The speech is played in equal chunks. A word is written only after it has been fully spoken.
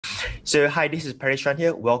So hi, this is Patric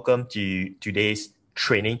here. Welcome to today's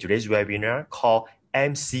webinar called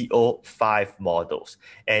MCO 5 models.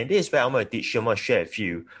 And this is where I'm going to teach you, I'm going to share with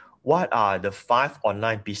you what are the 5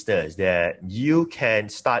 online business that you can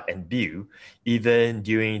start and build even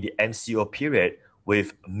during the MCO period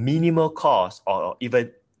with minimal cost or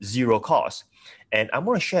even zero cost. And I'm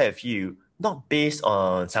going to share with you not based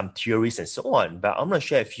on some theories and so on, but I'm going to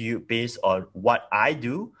share with you based on what I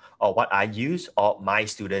do or what I use or my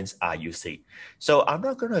students are using. So I'm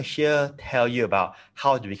not going to tell you about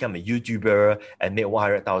how to become a YouTuber and make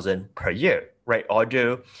 100,000 per year, right?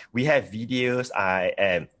 Although we have videos, I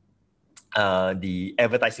am the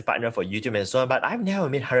advertising partner for YouTube and so on, but I've never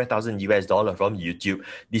made 100,000 US dollar from YouTube,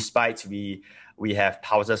 despite we have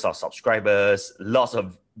thousands of subscribers, lots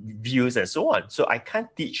of views and so on. So I can't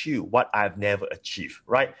teach you what I've never achieved,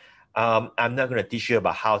 right? I'm not going to teach you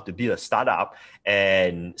about how to build a startup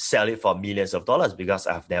and sell it for millions of dollars because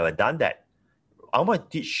I've never done that. I'm going to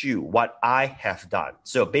teach you what I have done.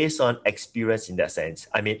 So based on experience in that sense,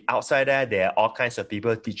 I mean, outside there are all kinds of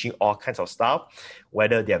people teaching all kinds of stuff.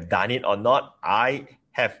 Whether they have done it or not, I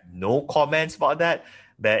have no comments about that.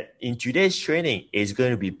 But in today's training, it's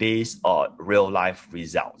going to be based on real life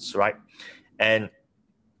results, right? And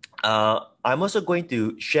I'm also going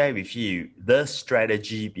to share with you the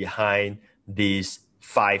strategy behind these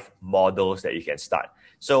 5 models that you can start.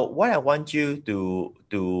 So what I want you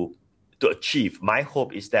to achieve, my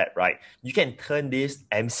hope is that, right, you can turn this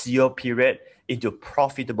MCO period into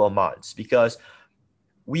profitable months because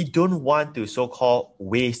we don't want to so-called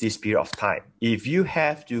waste this period of time. If you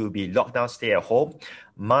have to be locked down, stay at home,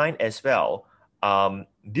 might as well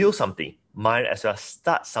build something, might as well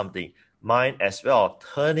start something, might as well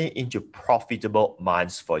turn it into profitable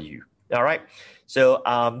months for you. All right. So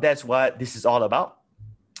that's what this is all about.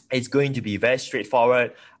 It's going to be very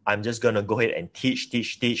straightforward. I'm just going to go ahead and teach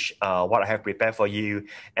what I have prepared for you.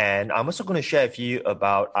 And I'm also going to share with you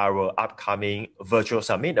about our upcoming virtual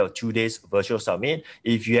summit, or 2 days virtual summit.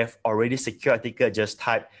 If you have already secured a ticket, just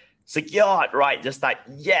type secured, right? Just type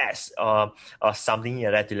yes or something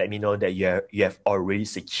like that to let me know that you have already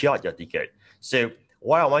secured your ticket. So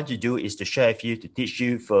what I want to do is to share with you, to teach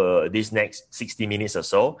you for this next 60 minutes or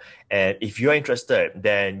so. And if you're interested,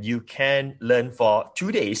 then you can learn for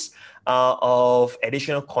 2 days of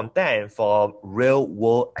additional content from real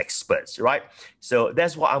world experts, right? So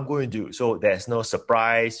that's what I'm going to do. So there's no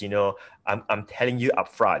surprise, I'm telling you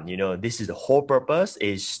upfront, this is the whole purpose,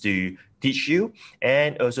 is to teach you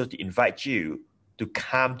and also to invite you to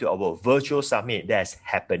come to our virtual summit that's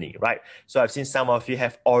happening, right? So I've seen some of you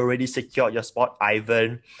have already secured your spot.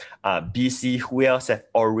 Ivan, BC, who else have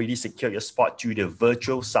already secured your spot to the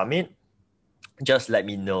virtual summit? Just let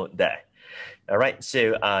me know that. All right,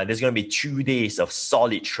 so there's going to be 2 days of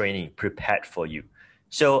solid training prepared for you.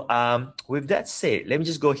 So with that said, let me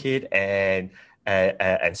just go ahead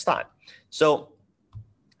and start. So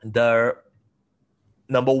the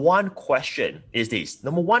number one question is this.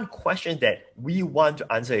 Number one question that we want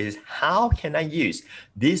to answer is, how can I use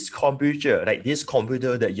this computer, like this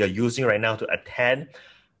computer that you're using right now to attend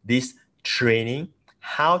this training?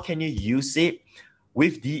 How can you use it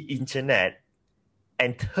with the internet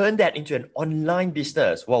and turn that into an online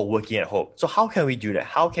business while working at home? So how can we do that?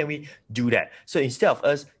 How can we do that? So instead of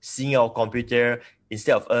us seeing our computer,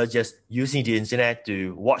 instead of us just using the internet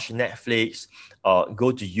to watch Netflix or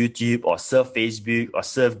go to YouTube or surf Facebook or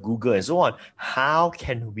surf Google and so on, how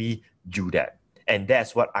can we do that? And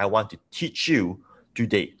that's what I want to teach you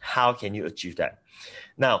today. How can you achieve that?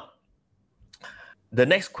 Now, the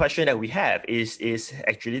next question that we have is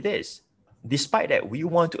actually this. Despite that, we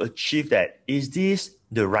want to achieve that. Is this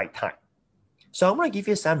the right time? So I'm going to give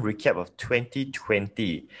you some recap of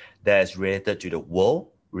 2020 that's related to the world,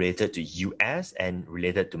 related to US, and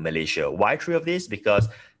related to Malaysia. Why 3 of these? Because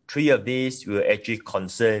 3 of these will actually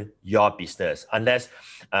concern your business. Unless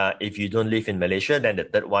if you don't live in Malaysia, then the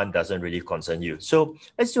 3rd one doesn't really concern you. So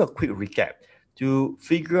let's do a quick recap to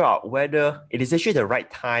figure out whether it is actually the right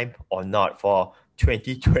time or not for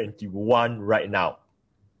 2021 right now.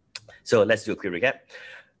 So let's do a quick recap.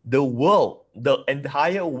 The world, the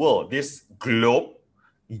entire world, this globe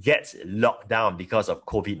gets locked down because of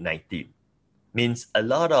COVID-19. Means a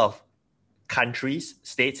lot of countries,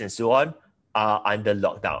 states, and so on are under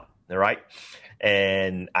lockdown, all right?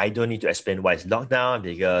 And I don't need to explain why it's lockdown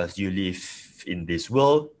because you live in this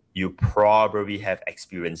world, you probably have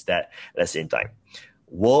experienced that at the same time.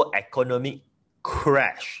 World economic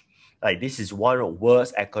crash. Like, this is one of the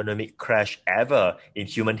worst economic crash ever in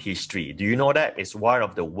human history. Do you know that? It's one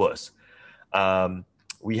of the worst.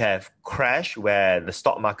 We have crash where the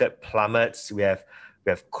stock market plummets. We have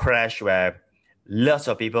crash where lots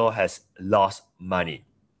of people has lost money.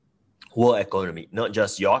 World economy, not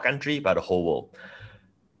just your country, but the whole world.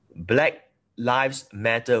 Black Lives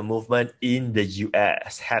Matter movement in the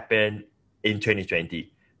US happened in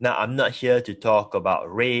 2020. Now, I'm not here to talk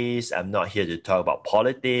about race. I'm not here to talk about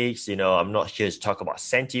politics. I'm not here to talk about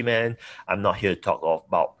sentiment. I'm not here to talk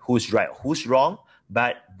about who's right, who's wrong.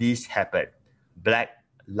 But this happened. Black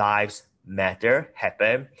Lives Matter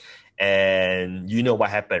happened. And you know what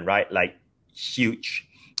happened, right? Like huge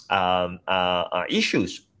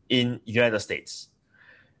issues in United States.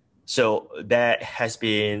 So there has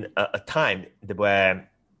been a time where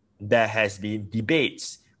there has been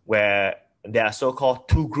debates where there are so-called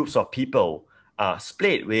two groups of people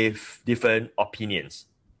split with different opinions.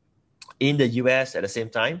 In the US at the same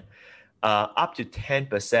time, up to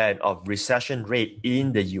 10% of recession rate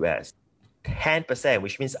in the US. 10%,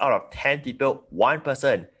 which means out of 10 people,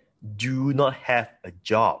 1% do not have a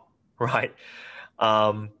job, right?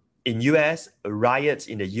 In US, riots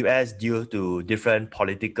in the US due to different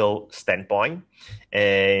political standpoint.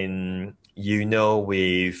 And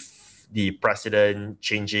with the president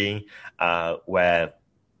changing, where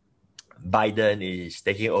Biden is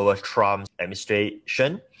taking over Trump's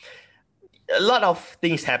administration, a lot of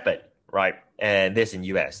things happen, right? And this in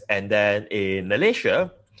US. And then in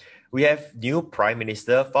Malaysia, we have new Prime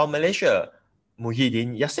Minister from Malaysia,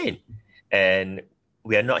 Muhyiddin Yassin. And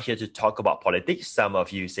we are not here to talk about politics. Some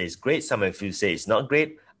of you say it's great. Some of you say it's not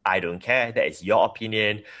great. I don't care. That is your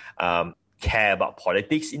opinion. Care about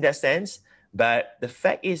politics in that sense. But the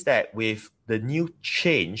fact is that with the new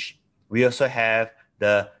change, we also have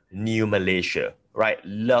the new Malaysia, right?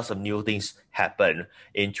 Lots of new things happen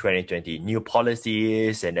in 2020, new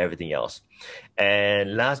policies and everything else.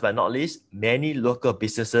 And last but not least, many local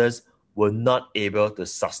businesses were not able to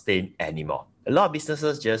sustain anymore. A lot of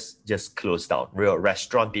businesses just closed down. Real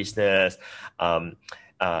restaurant business,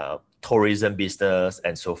 tourism business,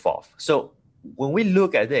 and so forth. So when we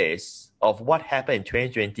look at this of what happened in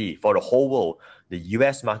 2020 for the whole world, the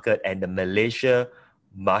US market and the Malaysia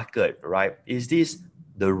market, right? Is this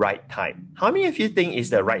the right time? How many of you think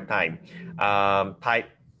it's the right time? Type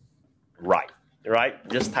right?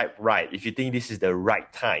 Just type right if you think this is the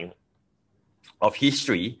right time of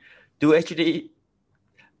history to actually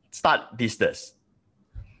start business,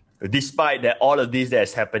 despite that all of this that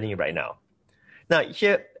is happening right now. Now,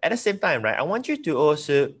 here at the same time, right, I want you to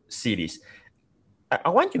also see this. I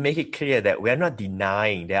want to make it clear that we're not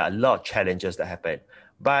denying there are a lot of challenges that happen.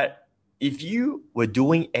 But if you were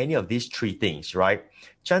doing any of these three things, right,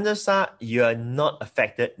 chances are you are not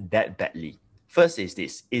affected that badly. First is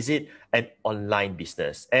this: is it an online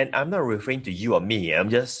business? And I'm not referring to you or me. I'm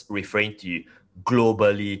just referring to you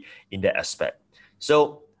globally in that aspect.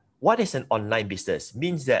 So what is an online business?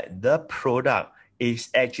 Means that the product is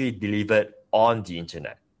actually delivered on the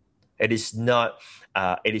internet. It is not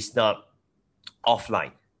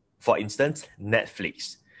offline. For instance,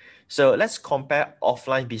 Netflix. So let's compare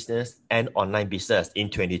offline business and online business in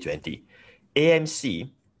 2020.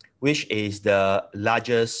 AMC, which is the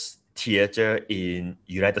largest theater in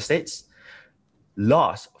United States,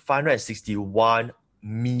 lost $561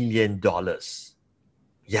 million.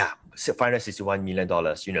 Yeah, $561 million,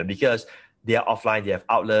 because they are offline, they have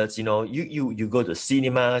outlets, you go to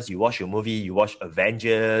cinemas, you watch a movie, you watch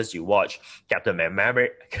Avengers, you watch Captain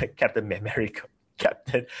America,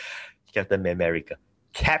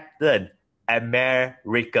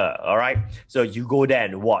 all right? So you go there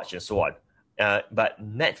and watch and so on. But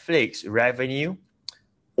Netflix revenue,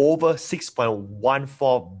 over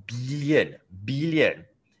 6.14 billion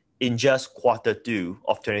in just quarter 2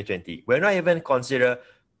 of 2020. We're not even consider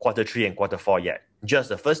quarter 3 and quarter 4 yet. Just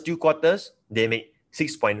the first 2 quarters, they make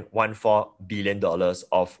 $6.14 billion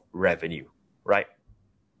of revenue, right?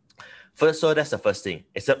 So that's the first thing.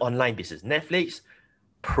 It's an online business. Netflix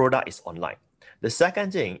product is online. The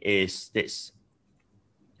second thing is this: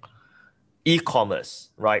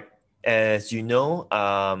 e-commerce, right? As you know,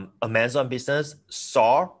 Amazon business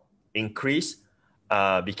saw increase,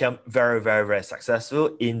 become very, very, very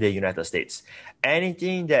successful in the United States.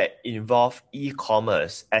 Anything that involves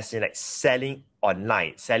e-commerce, as in like selling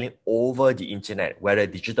online, selling over the internet, whether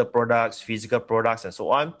digital products, physical products, and so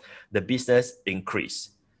on, the business increase.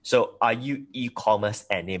 So are you e-commerce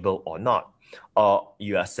enabled or not? Or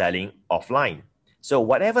you are selling offline? So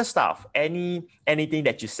whatever stuff, anything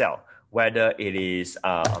that you sell, whether it is,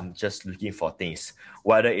 I'm just looking for things,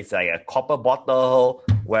 whether it's like a copper bottle,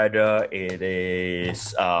 whether it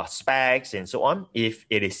is specs and so on, if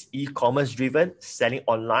it is e-commerce driven, selling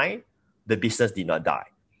online, the business did not die.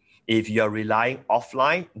 If you're relying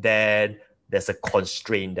offline, then there's a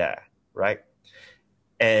constraint there, right?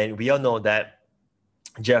 And we all know that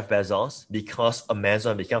Jeff Bezos, because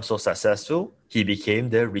Amazon became so successful, he became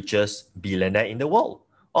the richest billionaire in the world.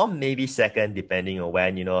 Or maybe second, depending on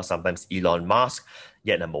when, sometimes Elon Musk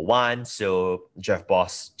get number one. So Jeff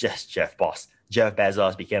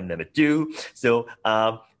Bezos became number two. So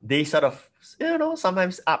they sort of,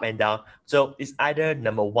 sometimes up and down. So it's either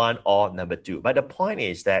number one or number two. But the point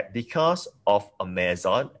is that because of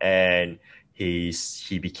Amazon and he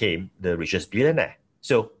became the richest billionaire.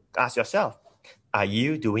 So ask yourself, are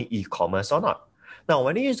you doing e-commerce or not? Now,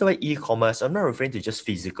 when you use the word e-commerce, I'm not referring to just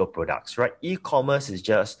physical products, right? E-commerce is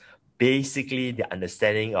just basically the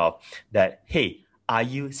understanding of that, hey, are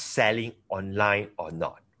you selling online or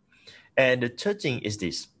not? And the third thing is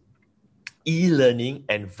this, e-learning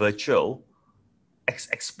and virtual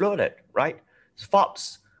exploded, right?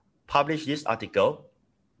 Forbes published this article,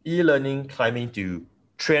 e-learning climbing to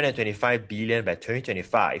 325 billion by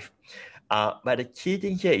 2025. But the key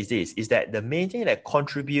thing here is this, is that the main thing that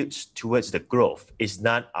contributes towards the growth is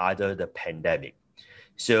none other the pandemic.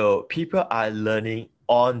 So people are learning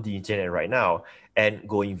on the internet right now and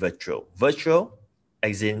going virtual. Virtual,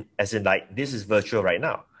 as in like this is virtual right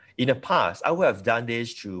now. In the past, I would have done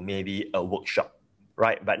this through maybe a workshop,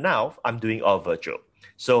 right? But now I'm doing all virtual.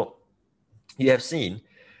 So you have seen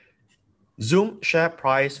Zoom share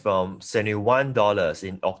price from $71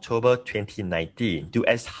 in October 2019 to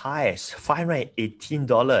as high as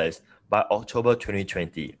 $518 by October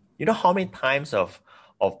 2020. You know how many times of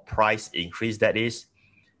price increase that is?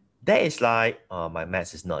 That is like, my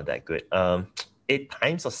math is not that good. 8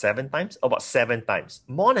 times or 7 times? About 7 times.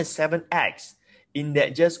 More than 7x in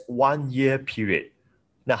that just 1 year period.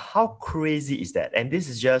 Now, how crazy is that? And this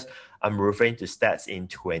is just, I'm referring to stats in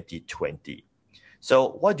 2020. So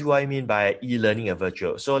what do I mean by e-learning and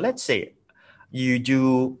virtual? So let's say you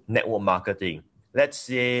do network marketing. Let's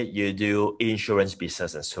say you do insurance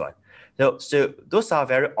business and so on. So those are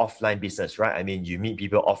very offline business, right? I mean, you meet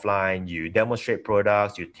people offline, you demonstrate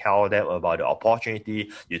products, you tell them about the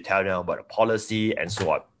opportunity, you tell them about the policy and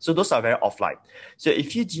so on. So those are very offline. So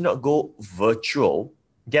if you do not go virtual,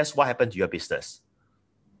 guess what happened to your business?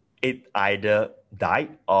 It either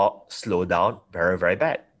died or slowed down very, very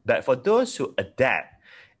bad. But for those who adapt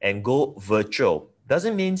and go virtual,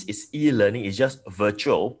 doesn't mean it's e-learning, it's just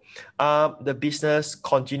virtual. The business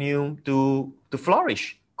continue to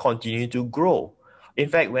flourish, continue to grow. In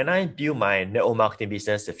fact, when I built my network marketing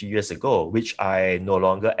business a few years ago, which I no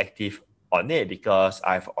longer active on it because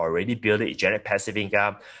I've already built it, generate passive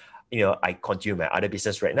income, I continue my other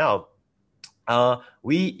business right now.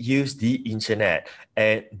 We use the internet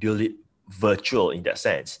and build it virtual in that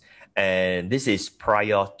sense. And this is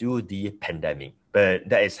prior to the pandemic. But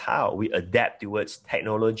that is how we adapt towards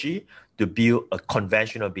technology to build a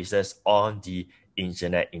conventional business on the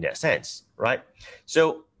internet in that sense, right?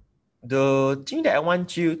 So the thing that I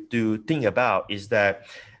want you to think about is that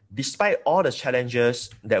despite all the challenges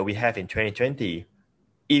that we have in 2020,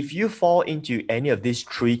 if you fall into any of these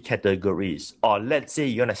 3 categories, or let's say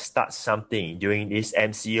you want to start something during this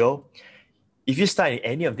MCO, if you start in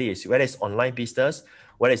any of these, whether it's online business,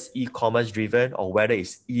 whether it's e-commerce driven, or whether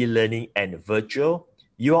it's e-learning and virtual,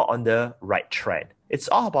 you are on the right trend. It's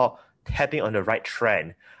all about tapping on the right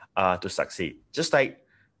trend to succeed. Just like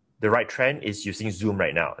the right trend is using Zoom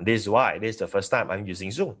right now. This is why this is the first time I'm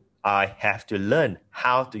using Zoom. I have to learn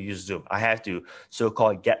how to use Zoom. I have to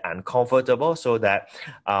so-called get uncomfortable so that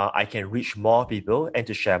I can reach more people and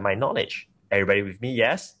to share my knowledge. Everybody with me?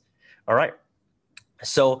 Yes? All right.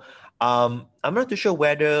 So I'm not too sure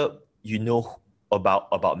whether you know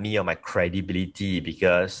about me or my credibility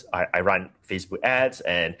because I run Facebook ads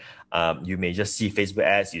and you may just see Facebook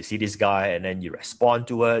ads, you see this guy and then you respond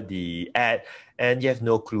to the ad and you have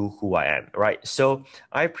no clue who I am, right? So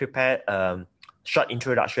I prepared short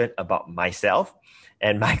introduction about myself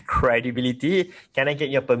and my credibility. Can I get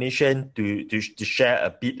your permission to share a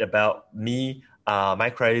bit about me, my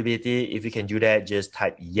credibility? If you can do that, just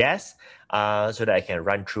type yes so that I can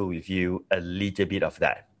run through with you a little bit of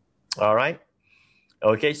that. All right.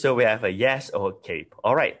 Okay, so we have a yes. Okay.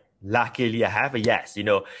 All right. Luckily, I have a yes.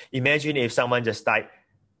 Imagine if someone just typed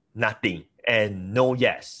nothing and no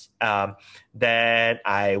yes. Then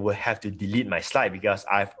I will have to delete my slide because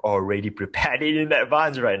I've already prepared it in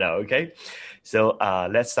advance right now. Okay. So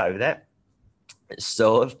let's start with that.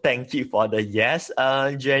 So thank you for the yes,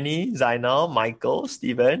 Jenny, Zainal, Michael,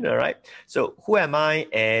 Stephen. All right. So who am I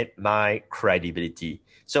and my credibility?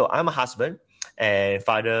 So I'm a husband and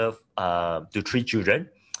father to 3 children,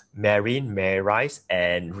 Marin, Maryse,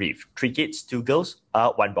 and Reeve. 3 kids, 2 girls,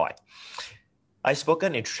 1 boy. I've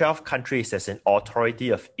spoken in 12 countries as an authority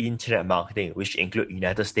of internet marketing, which include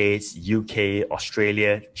United States, UK,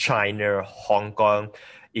 Australia, China, Hong Kong,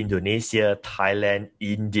 Indonesia, Thailand,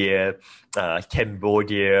 India,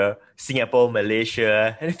 Cambodia, Singapore,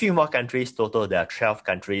 Malaysia, and a few more countries. Total, there are 12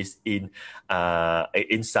 countries in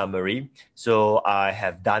summary. So I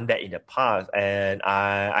have done that in the past, and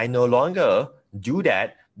I no longer do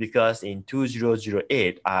that because in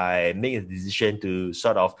 2008, I made a decision to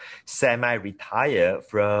sort of semi-retire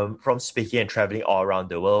from speaking and traveling all around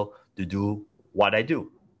the world to do what I do.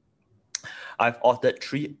 I've authored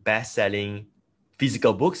 3 best-selling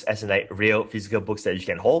physical books, as in like real physical books that you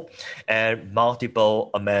can hold, and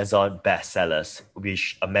multiple Amazon bestsellers,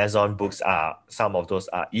 which Amazon books are, some of those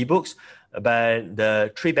are ebooks, but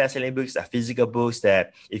the 3 best-selling books are physical books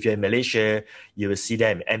that if you're in Malaysia, you will see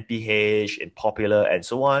them in MPH, in Popular, and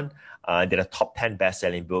so on. They're the top 10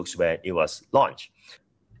 best-selling books when it was launched.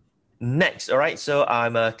 Next, all right, so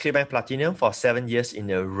I'm a ClickBank Platinum for 7 years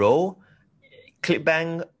in a row.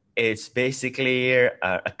 ClickBank is basically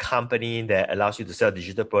a company that allows you to sell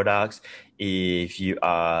digital products. If you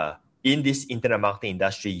are in this internet marketing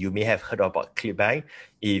industry, you may have heard about ClickBank.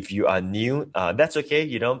 If you are new, that's okay,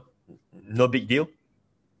 you know, no big deal.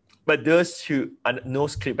 But those who know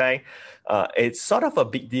ClickBank, it's sort of a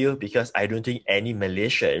big deal because I don't think any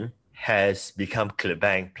Malaysian has become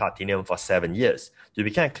ClickBank Platinum for 7 years. To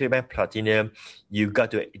become ClickBank Platinum, you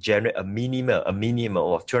got to generate a minimum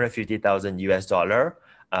of 250,000 US dollar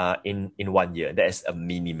in 1 year. That is a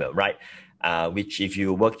minimum, right? Which if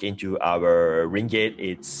you work into our ringgit,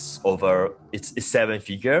 it's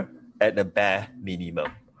 7-figure at the bare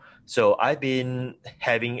minimum. So I've been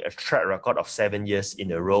having a track record of 7 years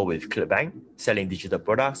in a row with ClickBank, selling digital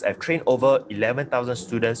products. I've trained over 11,000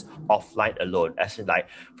 students offline alone, as in like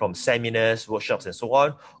from seminars, workshops, and so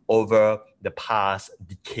on, over the past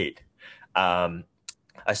decade.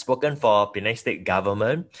 I've spoken for Penang State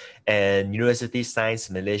Government and University Science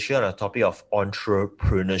Malaysia on the topic of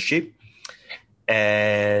entrepreneurship.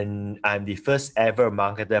 And I'm the first ever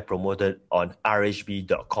marketer promoted on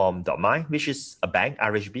rhb.com.my, which is a bank,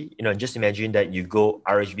 RHB. You know, just imagine that you go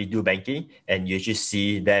RHB do banking and you just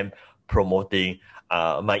see them promoting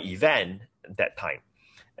my event that time.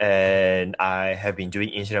 And I have been doing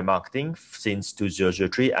internet marketing since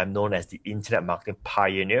 2003. I'm known as the internet marketing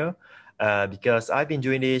pioneer because I've been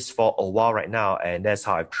doing this for a while right now, and that's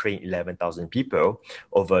how I've trained 11,000 people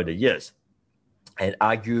over the years. And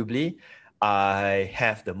arguably, I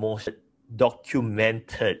have the most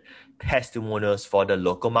documented testimonials for the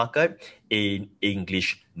local market in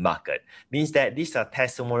English market. Means that these are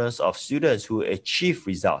testimonials of students who achieve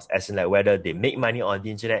results, as in like whether they make money on the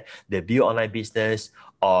internet, they build online business,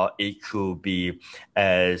 or it could be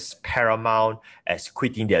as paramount as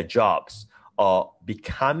quitting their jobs or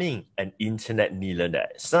becoming an internet millionaire.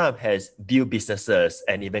 Some has built businesses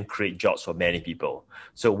and even create jobs for many people.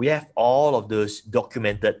 So we have all of those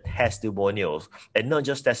documented testimonials, and not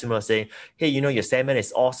just testimonials saying, hey, you know, your segment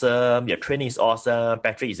is awesome, your training is awesome,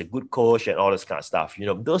 Patrick is a good coach, and all this kind of stuff. You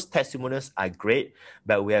know, those testimonials are great,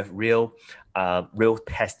 but we have real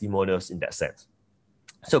testimonials in that sense.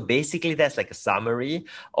 So basically, that's like a summary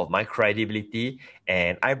of my credibility.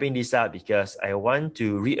 And I bring this up because I want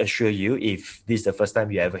to reassure you, if this is the first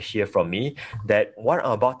time you ever hear from me, that what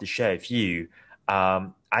I'm about to share with you,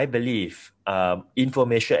 I believe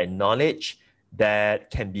information and knowledge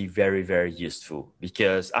that can be very, very useful,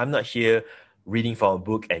 because I'm not here reading from a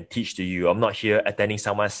book and teach to you. I'm not here attending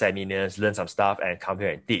someone's seminars, learn some stuff and come here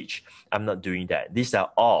and teach. I'm not doing that. These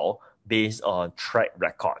are all based on track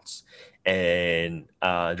records. And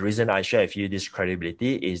the reason I share with you this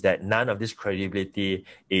credibility is that none of this credibility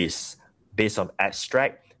is based on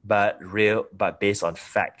abstract, but based on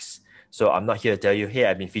facts. So I'm not here to tell you, hey,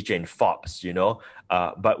 I've been featured in Forbes, you know,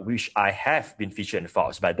 but which I have been featured in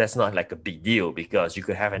Forbes, but that's not like a big deal, because you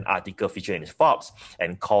could have an article featured in Forbes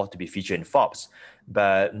and called to be featured in Forbes,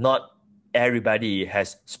 but not everybody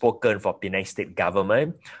has spoken for Penang State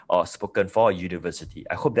Government or spoken for a university.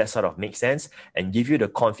 I hope that sort of makes sense and give you the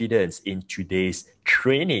confidence in today's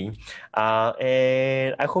training.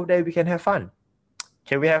 And I hope that we can have fun.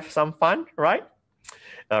 Can we have some fun, right?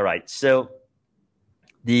 All right, so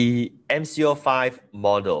the MCO 5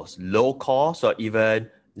 models, low cost or even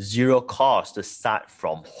zero cost to start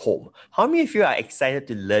from home. How many of you are excited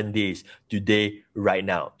to learn this today, right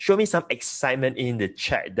now? Show me some excitement in the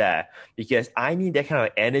chat there, because I need that kind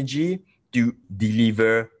of energy to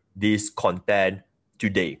deliver this content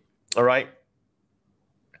today. All right.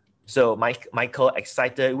 So Michael,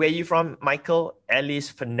 excited. Where are you from, Michael? Alice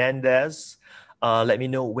Fernandez. Let me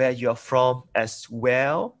know where you're from as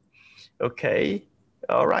well. Okay.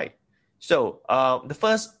 All right. So the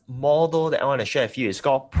first model that I want to share with you is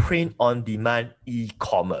called print-on-demand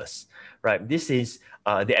e-commerce, right? This is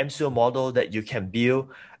the MCO model that you can build.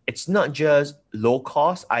 It's not just low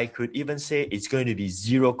cost. I could even say it's going to be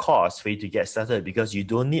zero cost for you to get started because you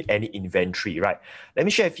don't need any inventory, right? Let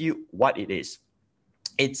me share with you what it is.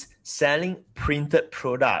 It's selling printed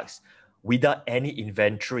products without any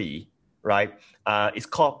inventory, right? It's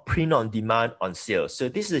called print on demand on sale. So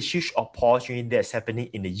this is a huge opportunity that's happening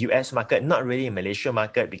in the US market, not really in Malaysia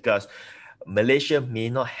market, because Malaysia may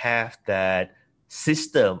not have that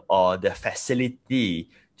system or the facility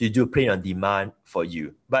to do print on demand for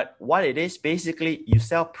you. But what it is, basically, you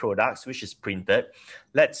sell products which is printed.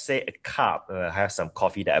 Let's say a cup. I have some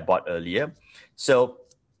coffee that I bought earlier. So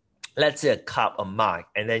let's say a cup, a mug,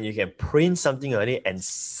 and then you can print something on it and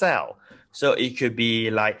sell. So it could be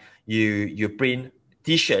like you print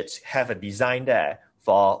t-shirts, have a design there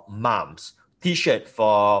for moms, t-shirt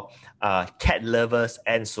for cat lovers,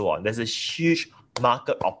 and so on. There's a huge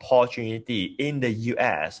market opportunity in the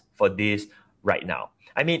US for this right now.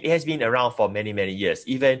 I mean, it has been around for many, many years.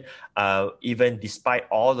 Even despite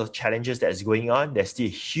all the challenges that's going on, there's still a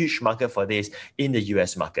huge market for this in the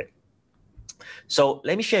US market. So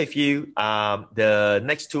let me share with you the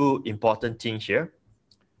next two important things here.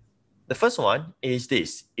 The first one is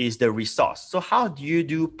the resource. So how do you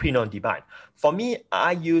do print on demand? For me,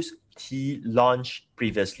 I use T-Launch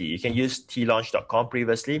previously. You can use tlaunch.com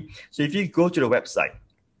previously. So if you go to the website,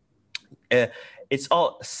 it's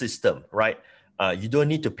all system, right? You don't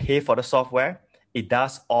need to pay for the software. It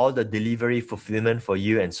does all the delivery fulfillment for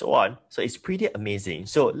you and so on. So it's pretty amazing.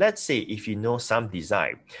 So let's say if you know some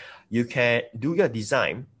design, you can do your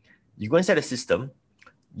design, you go inside the system,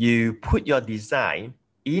 you put your design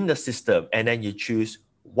in the system, and then you choose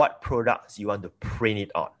what products you want to print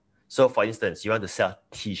it on. So for instance, you want to sell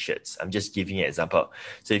t-shirts. I'm just giving you an example.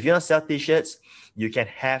 So if you want to sell t-shirts, you can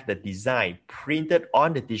have the design printed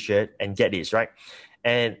on the t-shirt and get this, right?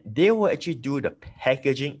 And they will actually do the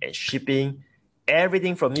packaging and shipping,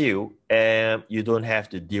 everything from you, and you don't have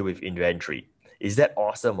to deal with inventory. Is that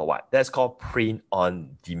awesome or what? That's called print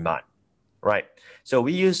on demand, right? So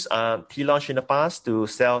we use T-Launch in the past to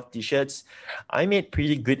sell t-shirts. I made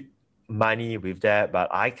pretty good money with that, but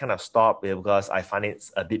I kind of stopped because I find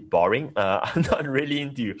it's a bit boring. I'm not really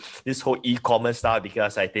into this whole e-commerce stuff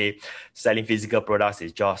because I think selling physical products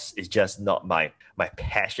is just not my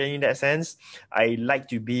passion in that sense. I like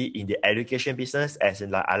to be in the education business, as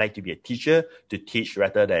in like I like to be a teacher to teach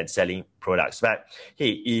rather than selling products. But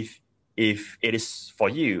hey, if it is for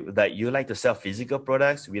you that you like to sell physical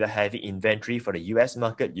products without having inventory for the US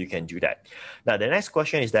market, you can do that. Now, the next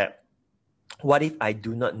question is that, what if I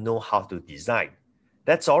do not know how to design?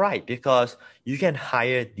 That's all right, because you can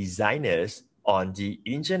hire designers on the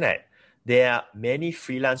internet. There are many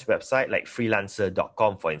freelance websites like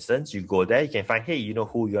freelancer.com, for instance. You go there, you can find, hey, you know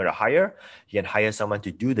who you want to hire? You can hire someone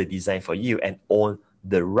to do the design for you and own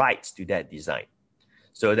the rights to that design.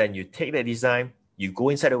 So then you take the design, you go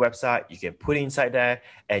inside the website, you can put it inside there,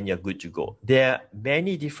 and you're good to go. There are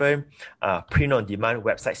many different print-on-demand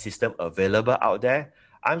website systems available out there.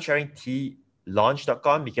 I'm sharing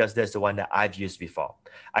tlaunch.com because that's the one that I've used before.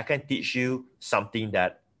 I can teach you something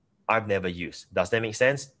that I've never used. Does that make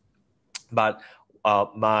sense? But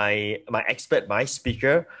my expert, my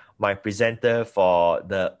speaker, my presenter for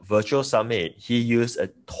the virtual summit, he used a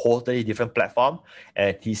totally different platform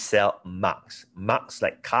and he sell mugs. Mugs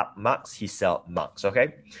like cup mugs, he sell mugs,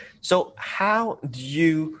 okay? So how do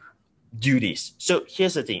you do this? So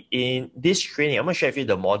here's the thing. In this training, I'm going to share with you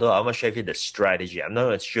the model. I'm going to share with you the strategy. I'm not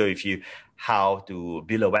going to show with you how to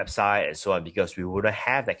build a website and so on because we wouldn't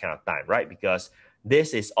have that kind of time, right? Because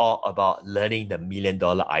this is all about learning the $1 million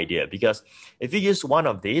idea. Because if you use one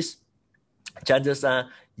of these, chances are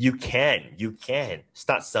you can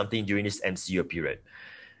start something during this MCO period.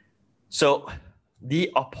 So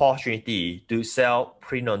the opportunity to sell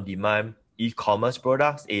print-on-demand e-commerce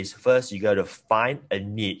products is, first, you got to find a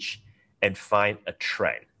niche and find a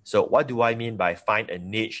trend. So what do I mean by find a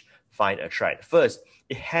niche, find a trend? First,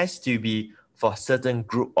 it has to be for a certain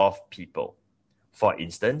group of people. For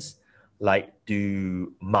instance, like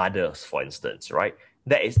to mothers, for instance, right?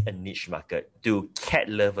 That is a niche market. To cat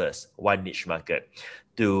lovers, one niche market.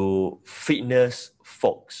 To fitness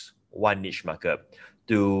folks, one niche market.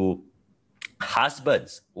 To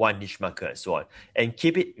husbands, one niche market, and so on. And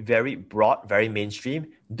keep it very broad, very mainstream.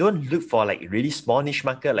 Don't look for like really small niche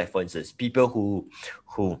market, like for instance, people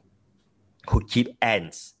who keep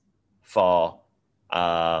ants for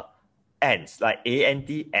ants, like ant,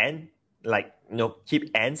 ant, like, keep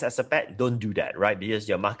ants as a pet. Don't do that, right? Because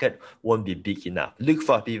your market won't be big enough. Look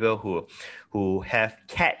for people who have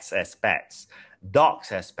cats as pets,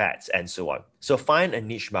 dogs as pets, and so on. So find a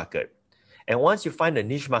niche market. And once you find a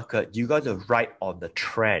niche market, you got to ride on the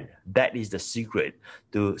trend. That is the secret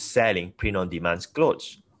to selling print-on-demand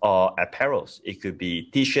clothes or apparels. It could be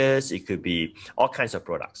t-shirts, it could be all kinds of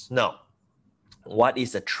products. Now, what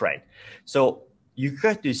is a trend? So you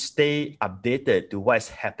got to stay updated to what's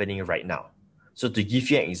happening right now. So to give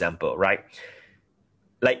you an example, right?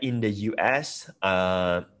 Like in the US,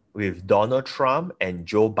 with Donald Trump and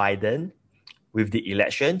Joe Biden, with the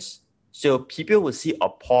elections, so people will see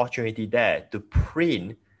opportunity there to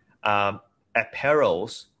print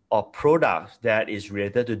apparels or products that is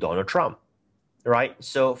related to Donald Trump, right?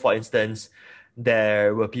 So for instance,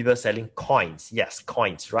 there were people selling coins. Yes,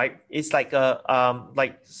 coins, right? It's like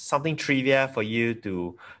like something trivia for you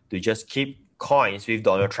to just keep coins with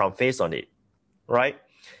Donald Trump face on it, right?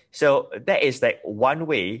 So that is like one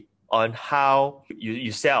way on how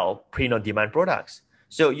you sell print-on-demand products.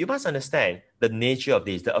 So you must understand the nature of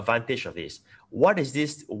this, the advantage of this. What is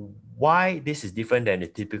this? Why this is different than the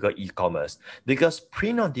typical e-commerce? Because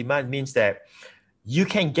print-on-demand means that you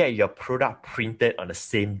can get your product printed on the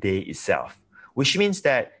same day itself, which means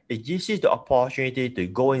that it gives you the opportunity to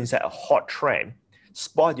go inside a hot trend,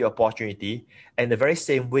 spot the opportunity, and the very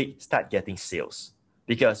same week start getting sales.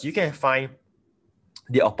 Because you can find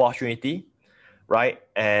the opportunity, right?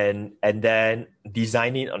 And then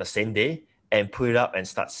design it on the same day and put it up and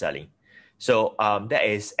start selling. So that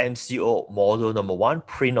is MCO model number one,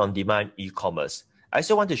 print on demand e-commerce. I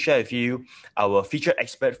also want to share with you our featured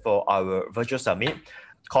expert for our virtual summit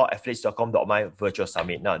called affiliates.com.my virtual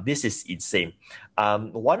summit. Now, this is insane.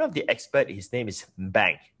 One of the experts, his name is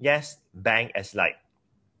Bang. Yes, Bang as like,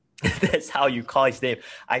 that's how you call his name.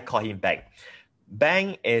 I call him Bang.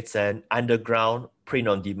 Bang is an underground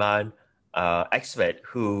print-on-demand expert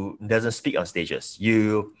who doesn't speak on stages.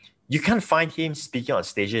 You can't find him speaking on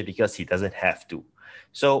stages because he doesn't have to.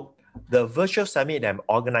 So the virtual summit that I'm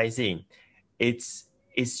organizing, it's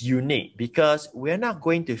unique because we're not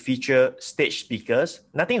going to feature stage speakers.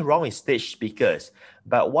 Nothing wrong with stage speakers.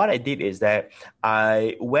 But what I did is that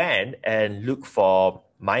I went and looked for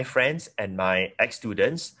my friends and my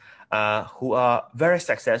ex-students who are very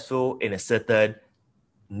successful in a certain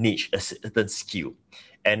niche, a certain skill.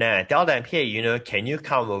 And then I tell them, hey, can you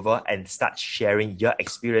come over and start sharing your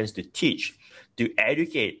experience to teach, to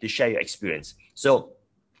educate, to share your experience? So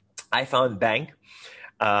I found Bang,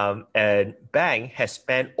 and Bang has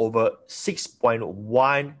spent over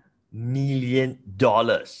 $6.1 million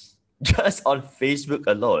just on Facebook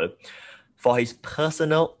alone for his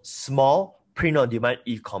personal small print-on-demand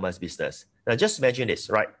e-commerce business. Now, just imagine this,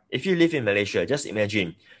 right? If you live in Malaysia, just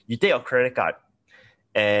imagine you take your credit card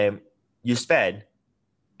and you spend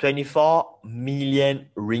 24 million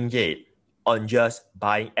ringgit on just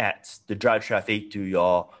buying ads to drive traffic to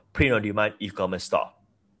your print-on-demand e-commerce store.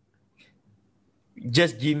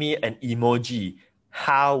 Just give me an emoji.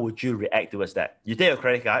 How would you react towards that? You take your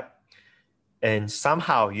credit card and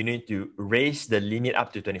somehow you need to raise the limit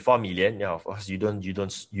up to 24 million. Now, of course, you don't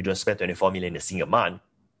spend 24 million in a single month.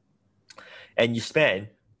 And you spend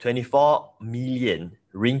 24 million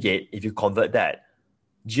ringgit if you convert that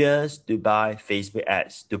just to buy Facebook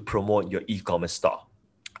ads to promote your e-commerce store.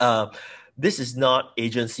 This is not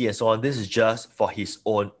agency and so on. This is just for his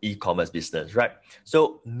own e-commerce business, right?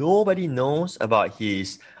 So nobody knows about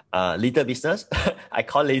his little business. I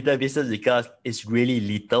call it little business because it's really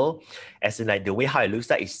little, as in like the way how it looks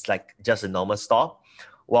like it's like just a normal store.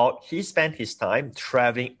 Well, he spent his time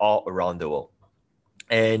traveling all around the world.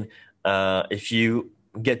 And if you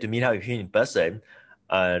get to meet up with him in person,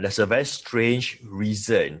 there's a very strange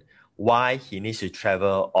reason why he needs to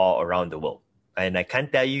travel all around the world. And I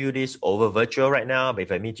can't tell you this over virtual right now, but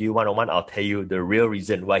if I meet you one-on-one, I'll tell you the real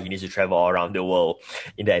reason why he needs to travel all around the world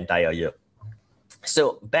in the entire year.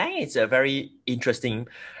 So Bang is a very interesting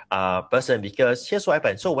person because here's what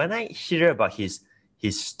happened. So when I hear about his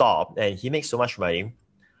store and he makes so much money,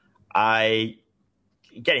 I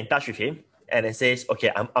get in touch with him and it says,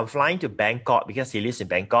 okay, I'm flying to Bangkok because he lives in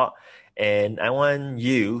Bangkok. And I want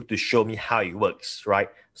you to show me how it works, right?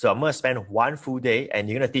 So I'm going to spend one full day and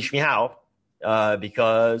you're going to teach me how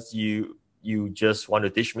because you just want to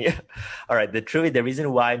teach me. All right. The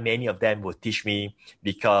reason why many of them will teach me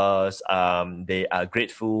because they are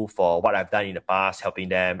grateful for what I've done in the past, helping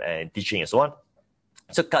them and teaching and so on.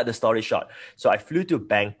 So cut the story short. So I flew to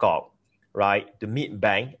Bangkok, right, to meet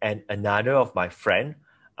Bang and another of my friend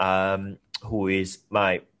who is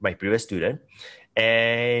my previous student.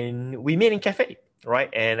 And we met in cafe, right?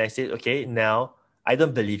 And I said, okay, now I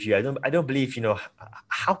don't believe you. I don't believe,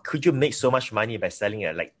 how could you make so much money by selling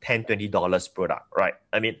a like $10, $20 product, right?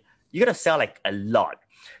 I mean, you gotta sell like a lot.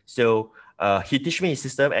 So he teach me his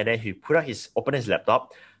system, and then he open his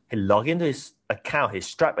laptop, he log into his account, his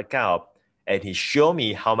Stripe account, and he showed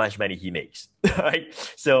me how much money he makes, right?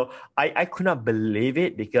 So I could not believe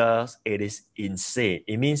it because it is insane.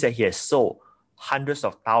 It means that he has sold hundreds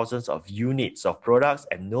of thousands of units of products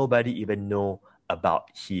and nobody even know about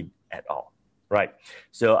him at all. Right.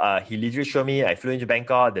 So he literally showed me, I flew into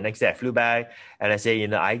Bangkok. The next day I flew back and I say,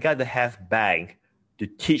 I got to have bank to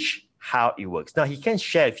teach how it works. Now he can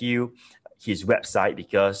share with you his website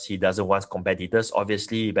because he doesn't want competitors,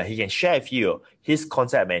 obviously, but he can share with you his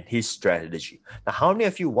concept and his strategy. Now, how many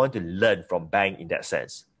of you want to learn from bank in that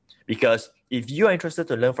sense? Because if you are interested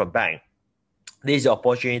to learn from bank, this is the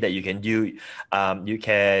opportunity that you can do. You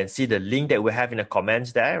can see the link that we have in the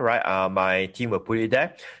comments there, right? My team will put it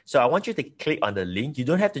there. So I want you to click on the link. You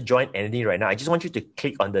don't have to join anything right now. I just want you to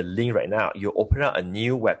click on the link right now. You open up a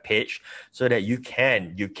new web page so that you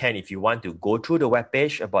can, if you want to go through the web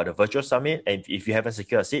page about the virtual summit, and if you haven't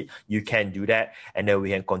secured a seat, you can do that, and then we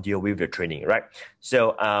can continue with the training, right?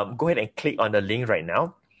 So go ahead and click on the link right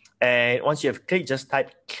now. And once you have clicked, just type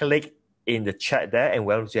click in the chat there, and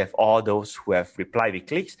once you have all those who have replied with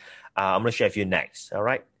clicks, I'm going to share with you next. All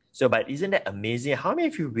right. So, but isn't that amazing? How many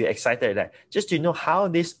of you will be excited at that? Just to know how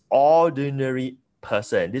this ordinary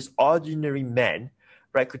person, this ordinary man,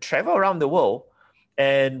 right, could travel around the world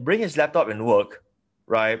and bring his laptop and work,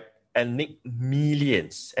 right, and make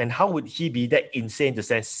millions. And how would he be that insane to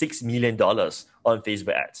spend $6 million on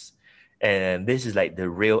Facebook ads? And this is like the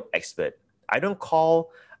real expert. I don't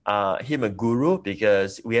call him a guru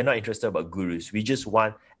because we are not interested about gurus. We just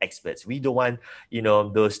want experts. We don't want,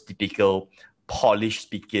 those typical polished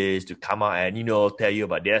speakers to come out and, tell you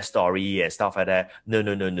about their story and stuff like that.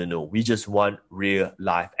 No. We just want real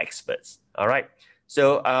life experts. All right.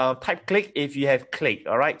 So type click if you have clicked.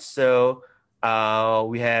 All right. So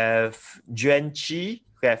we have Juan Chi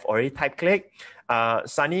who have already typed click.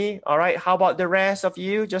 Sunny. All right. How about the rest of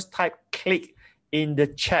you? Just type click in the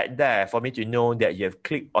chat there for me to know that you have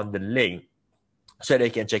clicked on the link so that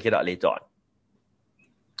you can check it out later on.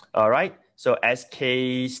 All right. So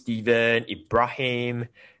SK, Steven, Ibrahim.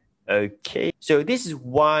 Okay. So this is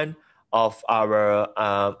one of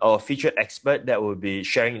our featured expert that will be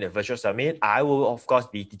sharing in the virtual summit. I will, of course,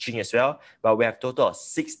 be teaching as well, but we have a total of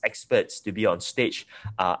 6 experts to be on stage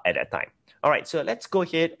at that time. All right, so let's go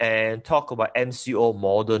ahead and talk about MCO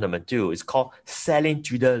model number 2. It's called selling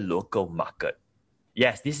to the local market.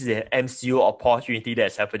 Yes, this is an MCO opportunity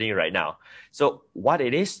that's happening right now. So what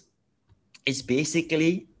it is, it's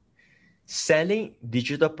basically selling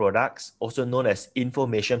digital products, also known as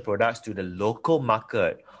information products, to the local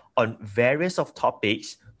market on various of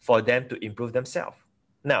topics for them to improve themselves.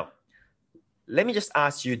 Now, let me just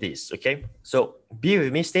ask you this, okay? So be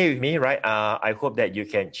with me, stay with me, right? I hope that you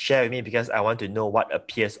can share with me because I want to know what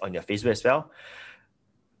appears on your Facebook as well.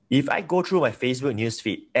 If I go through my Facebook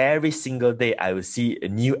newsfeed, every single day I will see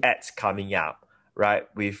new ads coming up, right?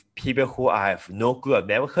 With people who I have no clue, I've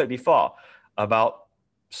never heard before about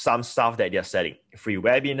some stuff that they're selling. Free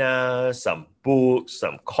webinars, some books,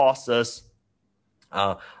 some courses,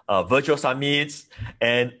 virtual summits,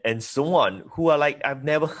 and so on, who are like, I've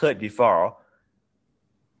never heard before.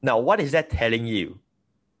 Now, what is that telling you?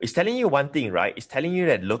 It's telling you one thing, right? It's telling you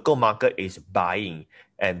that local market is buying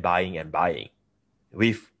and buying and buying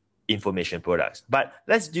with information products. But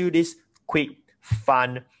let's do this quick,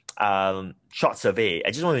 fun, short survey.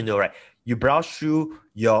 I just want to know, right? You browse through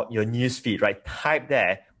your news feed, right? Type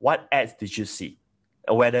there, what ads did you see?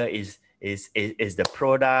 Whether is the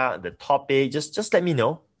product, the topic, just let me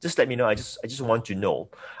know. Just let me know. I just want to know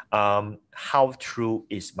how true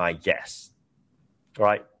is my guess. All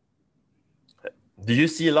right. Do you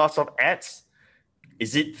see lots of ads?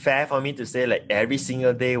 Is it fair for me to say like every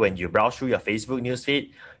single day when you browse through your Facebook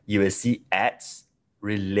newsfeed, you will see ads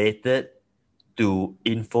related to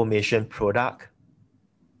information product?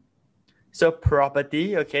 So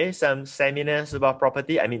property, okay, some seminars about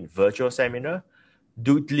property, I mean virtual seminar.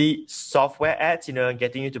 Doodly software ads,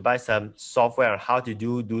 getting you to buy some software on how to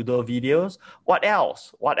do doodle videos. What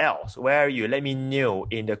else? Where are you? Let me know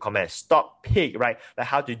in the comments. Stock pick, right? Like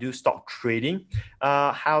how to do stock trading,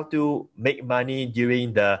 how to make money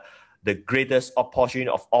during the greatest opportunity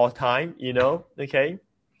of all time, okay?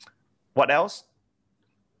 What else?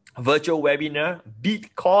 Virtual webinar,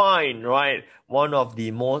 Bitcoin, right? One of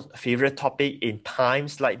the most favorite topic in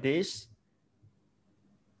times like this.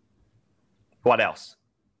 What else?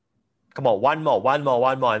 Come on, one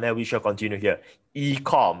more, and then we shall continue here.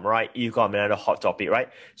 e-com, right? E-com, another hot topic, right?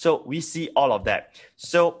 So we see all of that.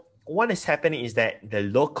 So what is happening is that the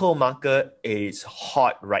local market is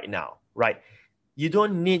hot right now, right? You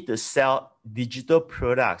don't need to sell digital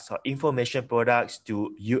products or information products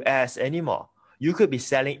to US anymore. You could be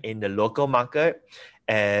selling in the local market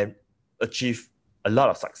and achieve a lot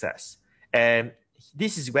of success. And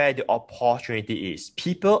this is where the opportunity is.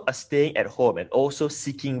 People are staying at home and also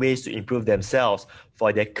seeking ways to improve themselves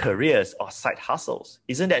for their careers or side hustles.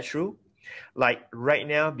 Isn't that true? Like right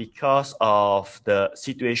now, because of the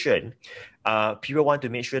situation, people want to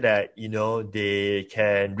make sure that, they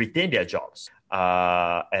can retain their jobs.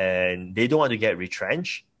 And they don't want to get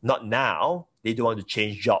retrenched. Not now. They don't want to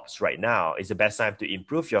change jobs right now. It's the best time to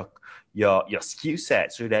improve your skill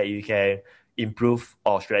set so that you can improve,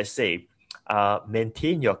 or should I say,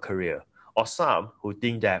 maintain your career. Or some who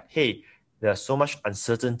think that, hey, there's so much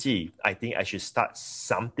uncertainty, I think I should start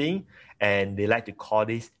something. And they like to call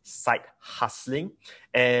this side hustling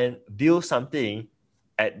and build something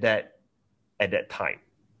at that time,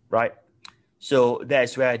 right? So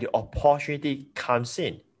that's where the opportunity comes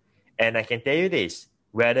in. And I can tell you this,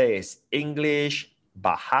 whether it's English,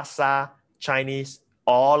 Bahasa, Chinese,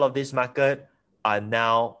 all of this market are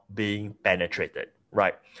now being penetrated,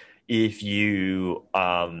 right? If you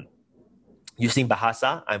using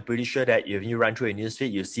Bahasa, I'm pretty sure that if you run through a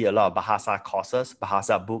newsfeed, you see a lot of Bahasa courses,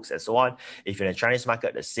 Bahasa books, and so on. If you're in the Chinese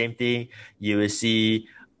market, the same thing. You will see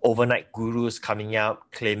overnight gurus coming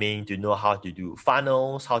out claiming to know how to do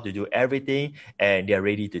funnels, how to do everything, and they're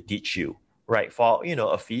ready to teach you, right? For,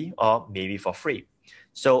 a fee or maybe for free.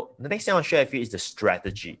 So the next thing I'll share with you is the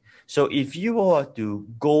strategy. So if you were to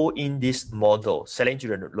go in this model, selling to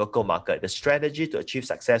the local market, the strategy to achieve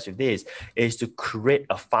success with this is to create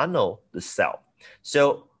a funnel to sell.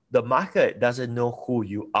 So the market doesn't know who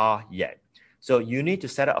you are yet. So you need to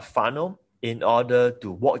set up a funnel in order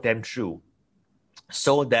to walk them through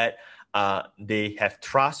so that they have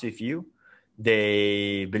trust with you.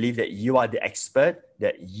 They believe that you are the expert,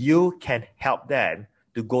 that you can help them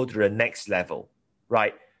to go to the next level,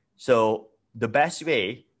 right? So the best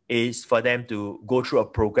way is for them to go through a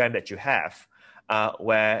program that you have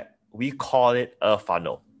where we call it a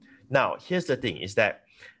funnel. Now, here's the thing is that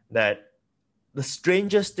the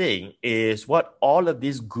strangest thing is what all of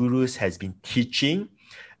these gurus has been teaching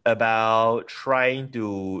about trying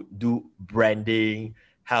to do branding,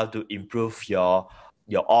 how to improve your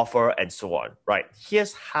offer and so on, right?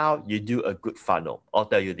 Here's how you do a good funnel. I'll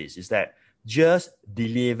tell you this, is that just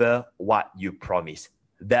deliver what you promise.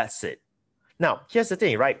 That's it. Now, here's the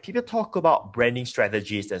thing, right? People talk about branding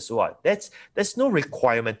strategies and so on. There's no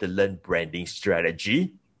requirement to learn branding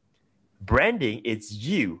strategy. Branding, it's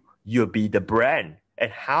you. You'll be the brand.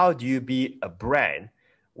 And how do you be a brand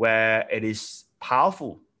where it is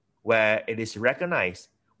powerful, where it is recognized?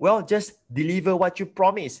 Well, just deliver what you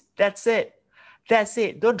promise. That's it. That's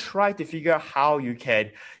it. Don't try to figure out how you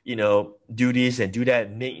can, do this and do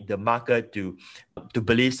that, make the market to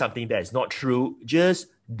believe something that is not true. Just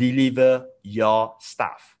deliver your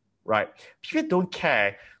stuff, right? People don't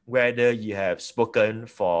care whether you have spoken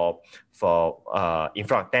for in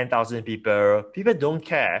front of 10,000 people. People don't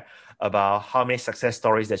care about how many success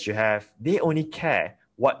stories that you have. They only care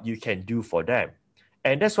what you can do for them.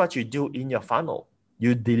 And that's what you do in your funnel.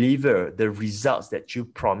 You deliver the results that you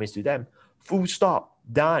promise to them. Full stop,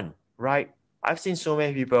 done, right? I've seen so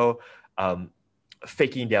many people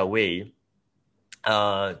faking their way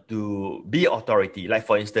to be authority. Like,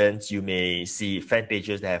 for instance, you may see fan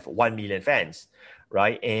pages that have 1 million fans,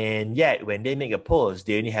 right? And yet, when they make a post,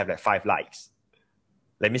 they only have like 5 likes.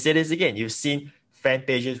 Let me say this again. You've seen fan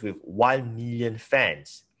pages with 1 million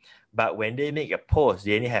fans, but when they make a post,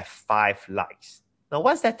 they only have 5 likes. Now,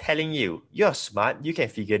 what's that telling you? You're smart. You can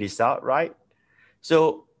figure this out, right?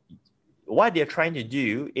 So what they're trying to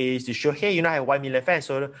do is to show, hey, I have 1 million fans,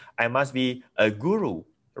 so I must be a guru,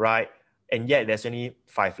 right? And yet there's only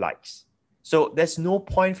 5 likes. So there's no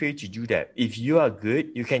point for you to do that. If you are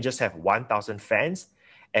good, you can just have 1,000 fans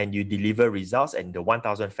and you deliver results and the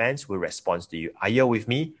 1,000 fans will respond to you. Are you with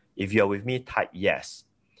me? If you're with me, type yes.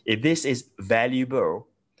 If this is valuable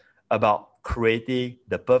about creating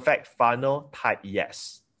the perfect funnel, type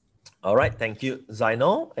yes. All right, thank you,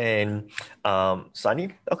 Zainal and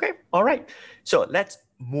Sunny. Okay, all right. So let's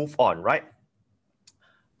move on, right?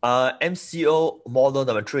 MCO model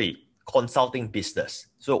number 3, consulting business.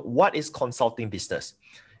 So what is consulting business?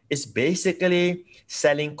 It's basically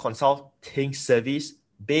selling consulting service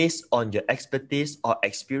based on your expertise or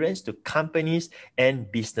experience to companies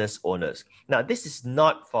and business owners. Now, this is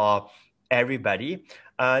not for everybody.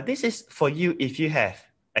 This is for you if you have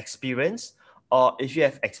experience or if you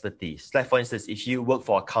have expertise. Like for instance, if you work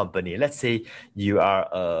for a company, let's say you are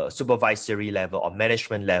a supervisory level or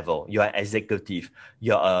management level, you are an executive,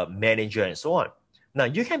 you're a manager and so on. Now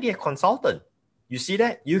you can be a consultant. You see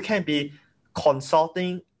that? You can be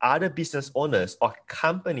consulting other business owners or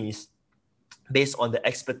companies based on the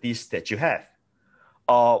expertise that you have.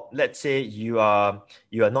 Or let's say you are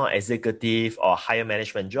not executive or higher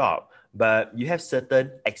management job, but you have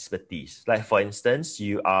certain expertise. Like for instance,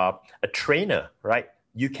 you are a trainer, right?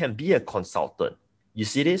 You can be a consultant. You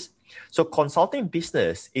see this? So consulting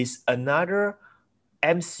business is another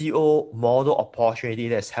MCO model opportunity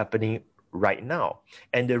that's happening right now.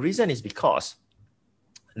 And the reason is because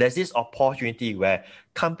there's this opportunity where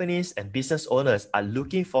companies and business owners are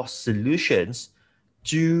looking for solutions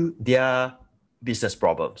to their business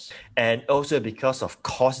problems. And also because of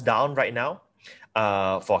cost down right now,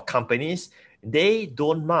 for companies, they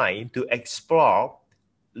don't mind to explore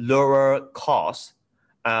lower costs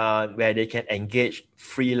where they can engage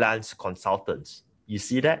freelance consultants. You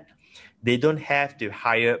see that? They don't have to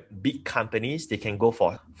hire big companies. They can go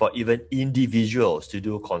for even individuals to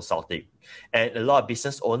do consulting. And a lot of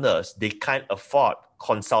business owners, they can't afford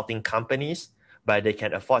consulting companies, but they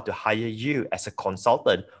can afford to hire you as a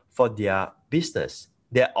consultant for their business.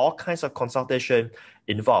 There are all kinds of consultation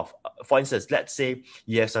involved. For instance, let's say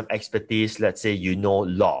you have some expertise, let's say you know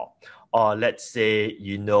law, or let's say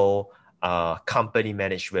you know company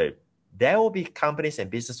management. There will be companies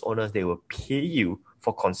and business owners, they will pay you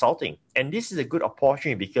for consulting. And this is a good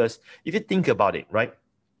opportunity because if you think about it, right?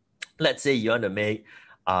 Let's say you want to make,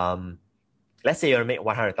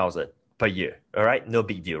 100,000 per year, all right? No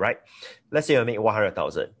big deal, right? Let's say you make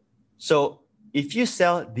 100,000. So if you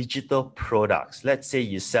sell digital products, let's say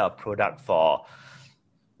you sell a product for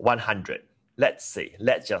 100, let's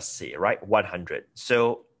just say, right? 100.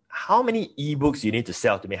 So how many ebooks you need to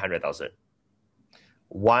sell to make 100,000?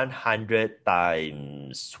 100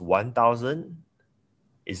 times 1,000.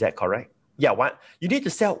 Is that correct? Yeah, you need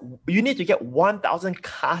to get 1,000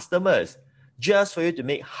 customers just for you to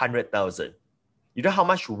make 100,000. You know how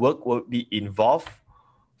much work will be involved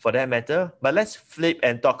for that matter? But let's flip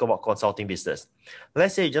and talk about consulting business.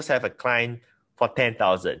 Let's say you just have a client for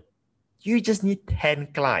 10,000. You just need 10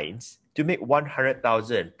 clients to make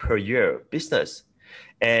 100,000 per year business.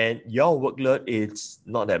 And your workload is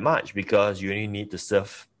not that much because you only need to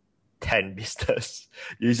serve 10 business.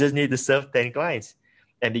 You just need to serve 10 clients.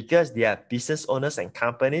 And because they are business owners and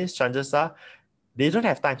companies, chances are they don't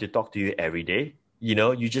have time to talk to you every day. You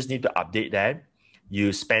know, you just need to update them.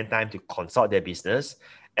 You spend time to consult their business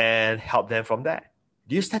and help them from that.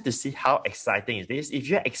 Do you start to see how exciting is this? If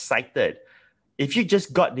you're excited, if you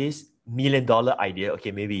just got this $1 million idea,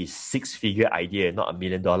 okay, maybe 6-figure idea, not $1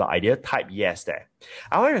 million idea, type yes there.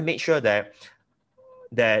 I want to make sure that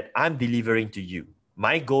I'm delivering to you.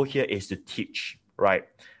 My goal here is to teach, right?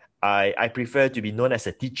 I prefer to be known as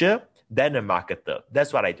a teacher than a marketer.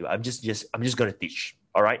 That's what I do. I'm just going to teach.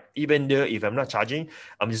 All right. Even though if I'm not charging,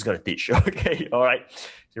 I'm just going to teach. Okay. All right.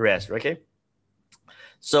 The rest. Okay.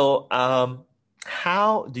 So,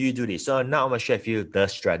 how do you do this? So now I'm going to share with you the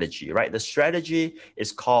strategy, right? The strategy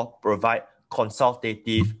is called provide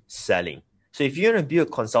consultative selling. So if you're going to build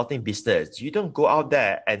a consulting business, you don't go out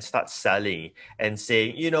there and start selling and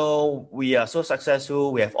saying, you know, we are so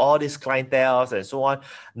successful, we have all these clienteles and so on.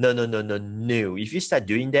 No. If you start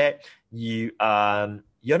doing that, you're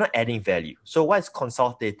not adding value. So what is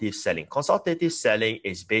consultative selling? Consultative selling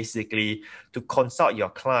is basically to consult your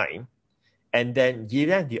client and then give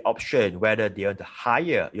them the option whether they want to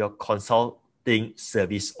hire your consulting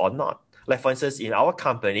service or not. Like for instance, in our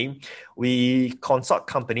company, we consult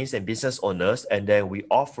companies and business owners, and then we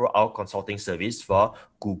offer our consulting service for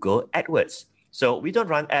Google AdWords. So we don't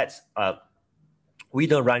run ads. We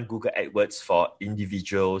don't run Google AdWords for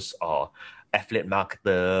individuals or affiliate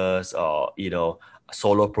marketers or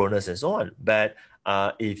solopreneurs and so on. But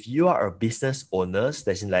if you are a business owner,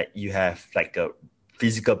 that's like you have like a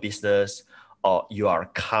physical business or you are a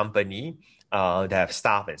company that have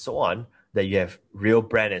staff and so on, that you have real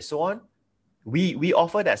brand and so on. We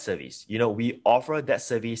offer that service. We offer that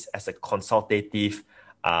service as a consultative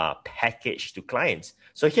package to clients.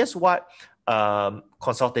 So here's what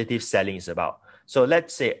consultative selling is about. So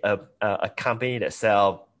let's say a company that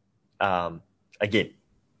sell again,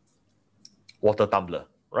 water tumbler,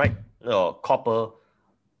 right? Or copper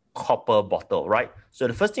bottle, right? So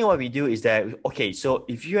the first thing what we do is that, okay, so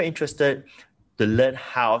if you're interested to learn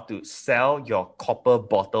how to sell your copper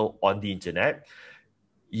bottle on the internet,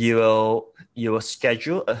 you will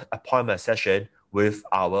schedule an appointment session with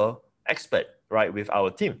our expert, right? With our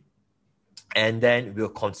team. And then we'll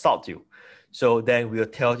consult you. So then we'll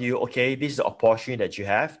tell you, okay, this is the opportunity that you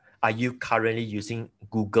have. Are you currently using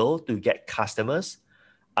Google to get customers?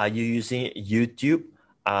 Are you using YouTube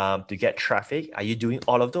to get traffic? Are you doing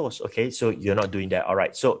all of those? Okay, so you're not doing that. All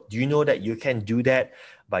right. So do you know that you can do that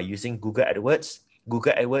by using Google AdWords?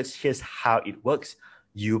 Google AdWords, here's how it works.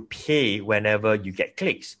 You pay whenever you get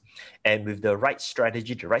clicks. And with the right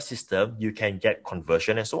strategy, the right system, you can get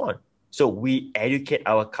conversion and so on. So we educate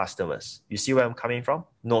our customers. You see where I'm coming from?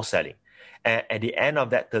 No selling. And at the end of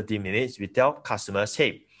that 30 minutes, we tell customers,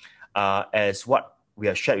 hey, as what we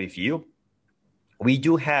have shared with you, we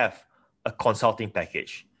do have a consulting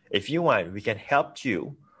package. If you want, we can help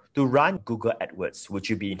you to run Google AdWords. Would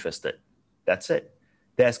you be interested? That's it.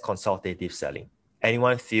 That's consultative selling.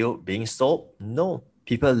 Anyone feel being sold? No.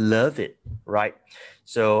 People love it, right?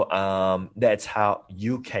 So that's how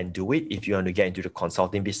you can do it if you want to get into the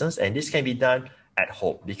consulting business. And this can be done at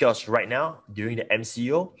home because right now, during the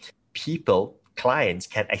MCO, clients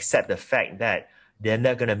can accept the fact that they're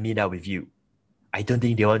not going to meet up with you. I don't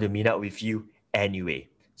think they want to meet up with you anyway.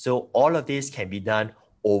 So all of this can be done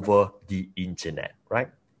over the internet, right?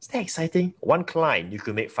 Is that exciting? One client, you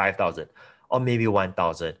could make 5,000 or maybe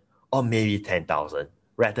 1,000 or maybe 10,000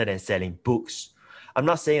 rather than selling books. I'm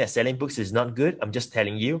not saying that selling books is not good. I'm just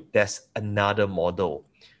telling you there's another model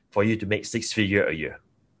for you to make 6-figure a year.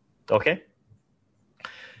 Okay?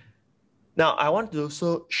 Now, I want to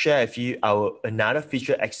also share with you another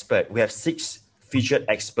featured expert. We have 6 featured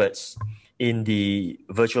experts in the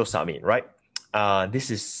virtual summit, right? This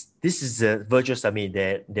is a virtual summit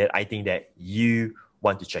that I think that you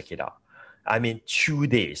want to check it out. I mean, 2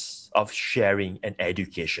 days of sharing and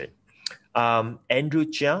education. Andrew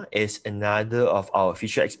Chia is another of our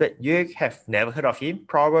featured experts. You have never heard of him,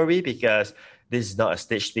 probably because this is not a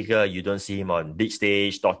stage speaker. You don't see him on big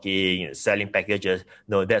stage talking, selling packages.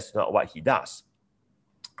 No, that's not what he does.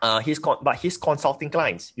 But his consulting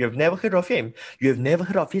clients, you have never heard of him. You have never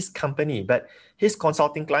heard of his company, but his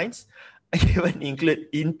consulting clients even include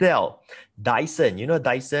Intel, Dyson. You know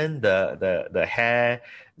Dyson, the hair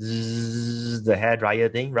dryer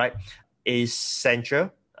thing, right?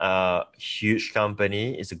 Accenture, huge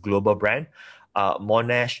company. It's a global brand.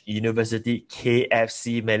 Monash University,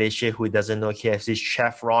 KFC Malaysia. Who doesn't know KFC?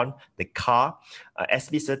 Chevron, the car.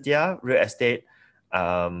 SB Setia, real estate.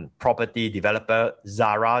 Property developer,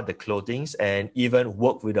 Zara, the clothing, and even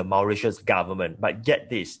work with the Mauritius government. But get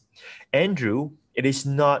this, Andrew, it is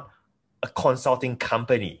not a consulting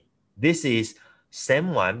company. This is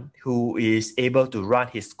someone who is able to run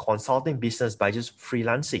his consulting business by just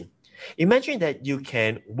freelancing. Imagine that you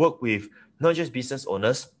can work with not just business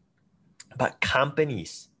owners, but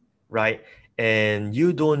companies, right? And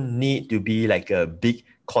you don't need to be like a big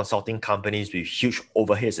consulting companies with huge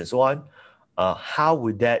overheads and so on. How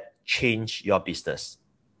would that change your business?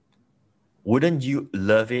 Wouldn't you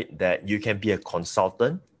love it that you can be a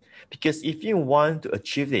consultant? Because if you want to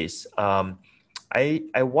achieve this, I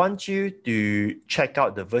want you to check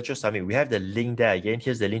out the virtual summit. We have the link there again.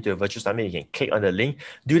 Here's the link to the virtual summit. You can click on the link.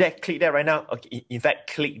 Do that. Click that right now. Okay. In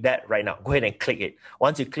fact, click that right now. Go ahead and click it.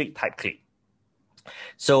 Once you click, type click.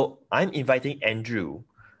 So I'm inviting Andrew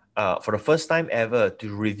for the first time ever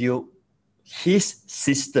to review his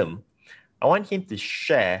system. I want him to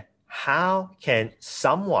share how can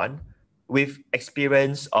someone with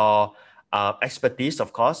experience or expertise,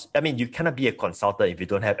 of course. I mean, you cannot be a consultant if you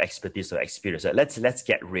don't have expertise or experience. Let's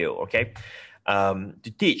get real, okay?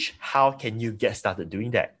 To teach how can you get started doing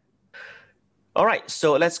that. All right,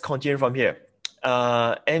 so let's continue from here.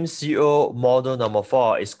 MCO model number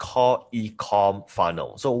 4 is called eCom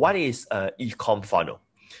funnel. So what is an eCom funnel?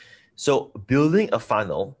 So building a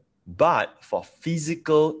funnel, but for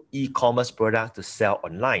physical e-commerce product to sell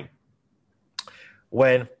online.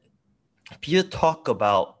 When people talk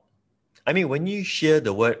about, when you hear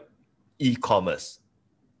the word e-commerce,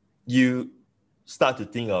 you start to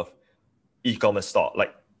think of e-commerce store,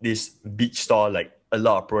 like this big store, like a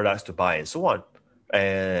lot of products to buy and so on.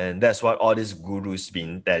 And that's what all these gurus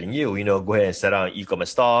been telling you, go ahead and set up an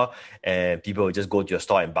e-commerce store and people will just go to your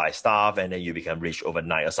store and buy stuff and then you become rich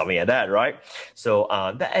overnight or something like that, right? So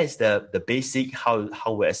that is the basic, how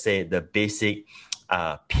would I say, the basic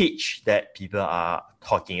pitch that people are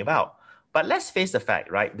talking about. But let's face the fact,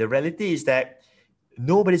 right? The reality is that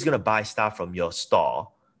nobody's going to buy stuff from your store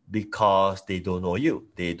because they don't know you.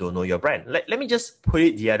 They don't know your brand. Let me just put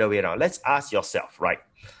it the other way around. Let's ask yourself, right?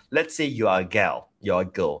 Let's say you are a girl,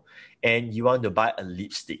 and you want to buy a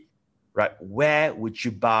lipstick, right? Where would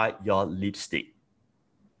you buy your lipstick?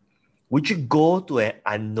 Would you go to an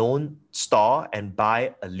unknown store and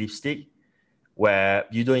buy a lipstick where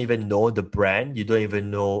you don't even know the brand, you don't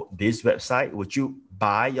even know this website? Would you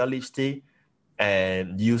buy your lipstick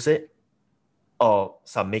and use it, or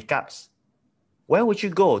some makeups, where would you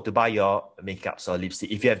go to buy your makeups or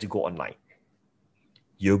lipstick if you have to go online?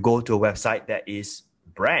 You go to a website that is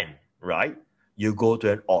brand, right? You go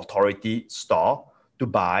to an authority store to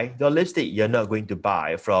buy your lipstick. You're not going to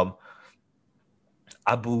buy from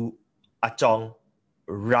Abu Achong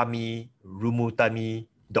Rami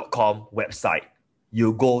Rumutami.com website.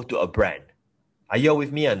 You go to a brand. Are you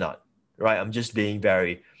with me or not? Right? I'm just being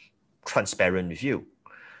very transparent with you.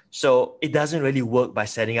 So it doesn't really work by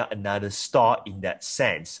setting up another store in that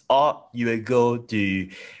sense. Or you will go to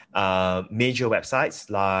major websites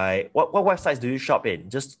like, what websites do you shop in?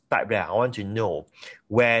 Just type there. I want to know,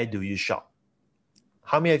 where do you shop?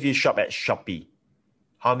 How many of you shop at Shopee?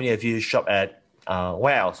 How many of you shop at,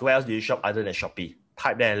 where else? Where else do you shop other than Shopee?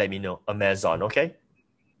 Type there and let me know. Amazon, okay?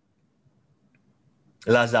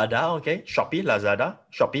 Lazada, okay? Shopee,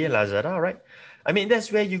 Lazada, right? I mean,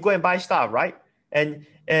 that's where you go and buy stuff, right? And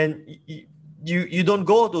you don't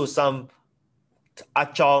go to some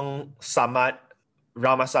Achong Samad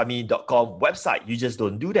Ramasamy.com website. You just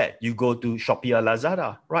don't do that. You go to Shopee or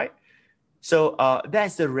Lazada, right? So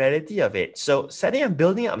that's the reality of it. So setting and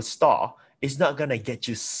building up a store is not going to get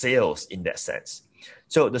you sales in that sense.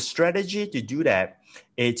 So the strategy to do that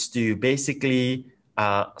is to basically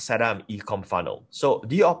set up an e-com funnel. So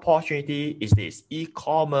the opportunity is this: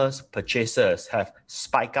 e-commerce purchases have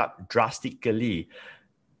spiked up drastically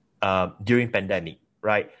during pandemic,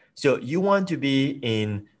 right? So you want to be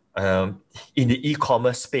in the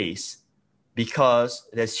e-commerce space because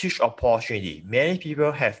there's huge opportunity. Many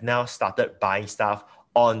people have now started buying stuff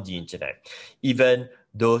on the internet, even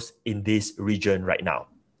those in this region right now.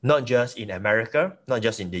 Not just in America, not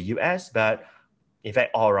just in the US, but in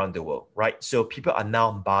fact, all around the world, right? So people are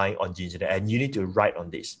now buying on the internet, and you need to write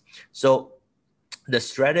on this. So the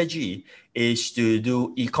strategy is to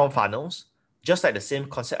do e-com funnels, just like the same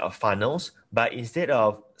concept of funnels, but instead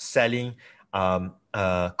of selling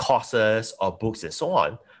courses or books and so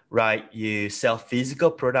on, right? You sell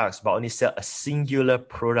physical products, but only sell a singular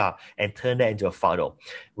product and turn that into a funnel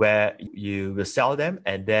where you will sell them,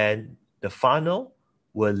 and then the funnel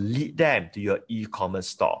will lead them to your e-commerce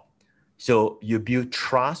store. So you build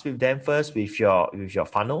trust with them first with your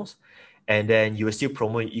funnels, and then you will still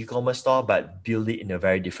promote your e-commerce store, but build it in a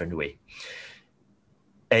very different way.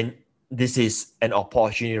 And this is an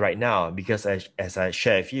opportunity right now because as I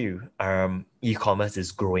share with you, e-commerce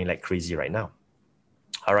is growing like crazy right now.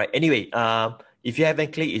 All right. Anyway, if you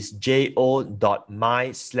haven't clicked, it's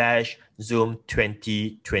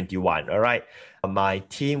jo.my/Zoom2021. All right. My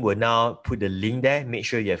team will now put the link there. Make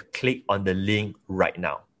sure you have clicked on the link right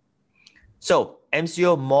now. So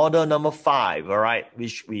MCO model number 5, all right,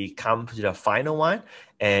 which we come to the final one.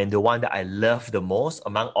 And the one that I love the most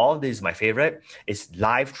among all of these, my favorite, is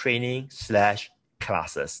live training /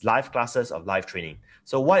 classes, live classes of live training.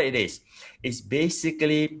 So what it is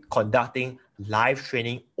basically conducting live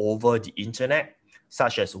training over the internet,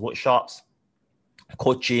 such as workshops,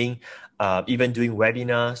 coaching, even doing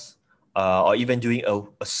webinars, or even doing a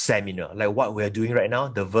seminar, like what we're doing right now.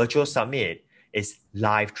 The virtual summit is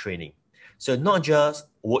live training. So not just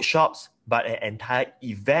workshops, but an entire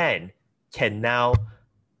event can now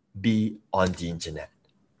be on the internet,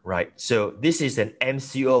 right? So this is an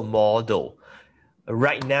MCO model.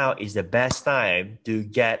 Right now is the best time to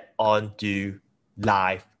get onto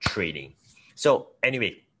live training. So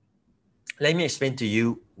anyway, let me explain to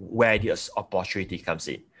you where this opportunity comes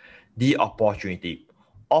in. The opportunity.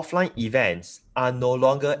 Offline events are no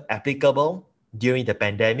longer applicable during the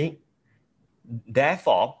pandemic.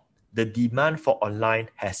 Therefore, the demand for online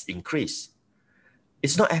has increased.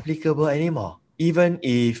 It's not applicable anymore. Even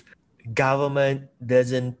if government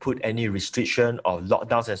doesn't put any restriction or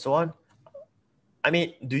lockdowns and so on. I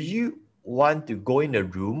mean, do you want to go in a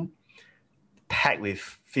room packed with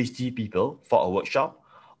 50 people for a workshop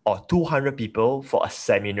or 200 people for a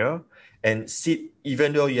seminar and sit,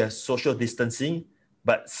 even though you have social distancing,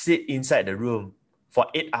 but sit inside the room for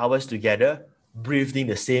 8 hours together, breathing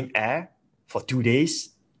the same air for 2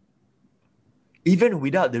 days? Even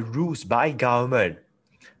without the rules by government,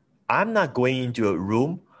 I'm not going into a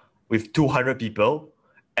room with 200 people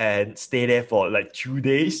and stay there for like 2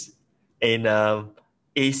 days in an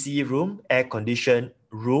AC room, air-conditioned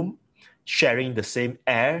room, sharing the same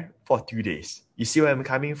air for 2 days. You see where I'm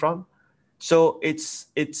coming from? So it's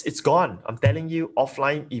gone. I'm telling you,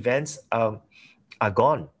 offline events are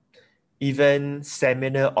gone. Even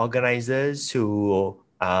seminar organizers who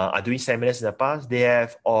are doing seminars in the past, they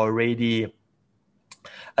have already,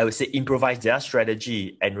 I would say, improvised their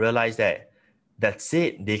strategy and realized that that's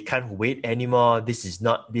it. They can't wait anymore. This is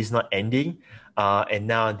not ending. And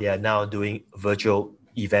now they are now doing virtual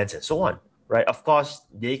events and so on, right? Of course,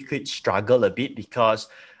 they could struggle a bit because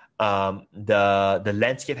the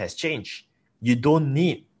landscape has changed. You don't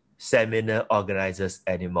need seminar organizers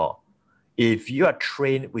anymore. If you are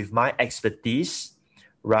trained with my expertise,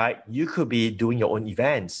 right, you could be doing your own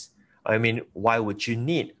events. I mean, why would you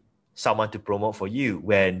need someone to promote for you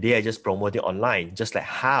when they are just promoting online? Just like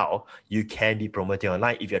how you can be promoting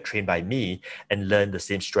online if you're trained by me and learn the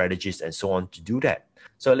same strategies and so on to do that.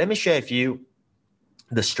 So let me share with you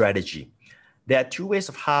the strategy. There are two ways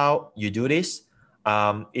of how you do this.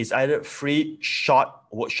 It's either free short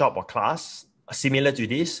workshop or class similar to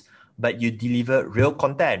this, but you deliver real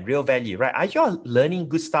content, real value, right? Are you all learning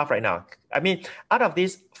good stuff right now? I mean, out of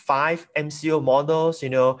these 5 MCO models,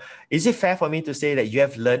 is it fair for me to say that you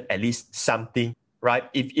have learned at least something, right?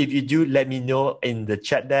 If you do, let me know in the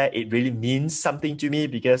chat there. It really means something to me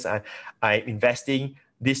because I'm investing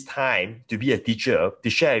this time to be a teacher, to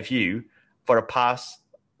share with you for the past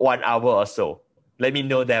 1 hour or so. Let me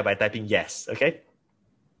know there by typing yes, okay?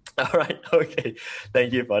 All right. Okay.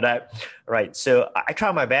 Thank you for that. Right. So I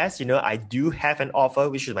try my best. I do have an offer,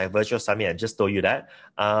 which is my virtual summit. I just told you that.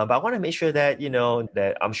 But I want to make sure that,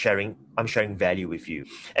 that I'm sharing value with you.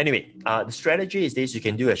 Anyway, the strategy is this. You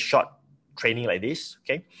can do a short training like this.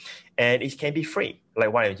 Okay. And it can be free.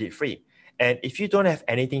 Like what I did free. And if you don't have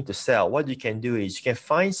anything to sell, what you can do is you can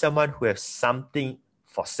find someone who has something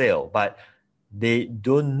for sale, but they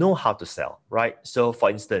don't know how to sell, right? So for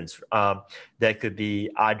instance, there could be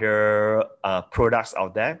other products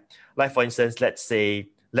out there. Like for instance, let's say,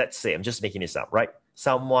 I'm just making this up, right?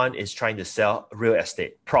 Someone is trying to sell real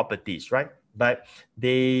estate properties, right? But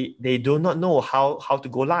they do not know how to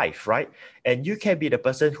go live, right? And you can be the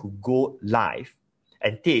person who go live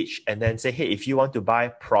and teach and then say, hey, if you want to buy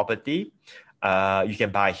property, you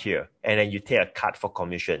can buy here. And then you take a cut for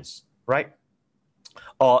commissions, right?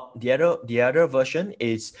 Or the other version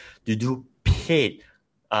is to do paid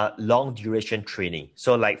long duration training.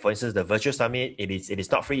 So like for instance, the virtual summit, it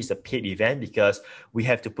is not free, it's a paid event because we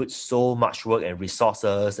have to put so much work and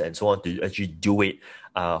resources and so on to actually do it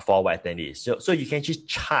for our attendees. So you can just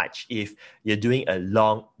charge if you're doing a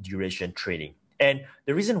long duration training. And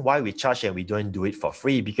the reason why we charge and we don't do it for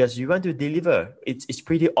free, because we want to deliver. It's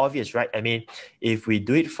pretty obvious, right? I mean, if we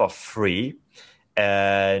do it for free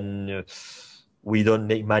and we don't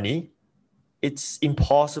make money, it's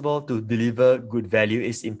impossible to deliver good value.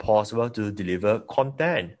 It's impossible to deliver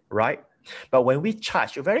content, right? But when we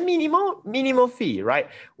charge a very minimal fee, right,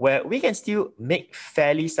 where we can still make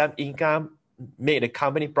fairly some income, make the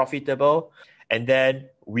company profitable, and then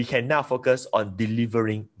we can now focus on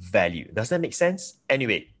delivering value. Does that make sense?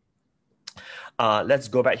 Anyway, let's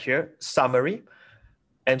go back here. Summary.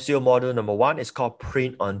 MCO model number 1 is called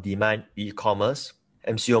print on demand e-commerce.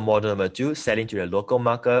 MCO model number 2, selling to the local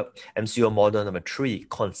market. MCO model number 3,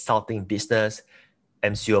 consulting business.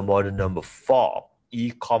 MCO model number 4,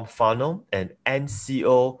 e-com funnel. And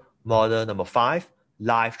MCO model number 5,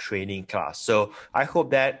 live training class. So I hope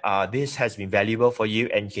that this has been valuable for you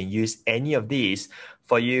and you can use any of these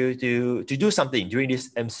for you to do something during this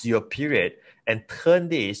MCO period and turn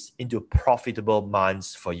this into profitable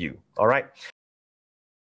months for you. All right.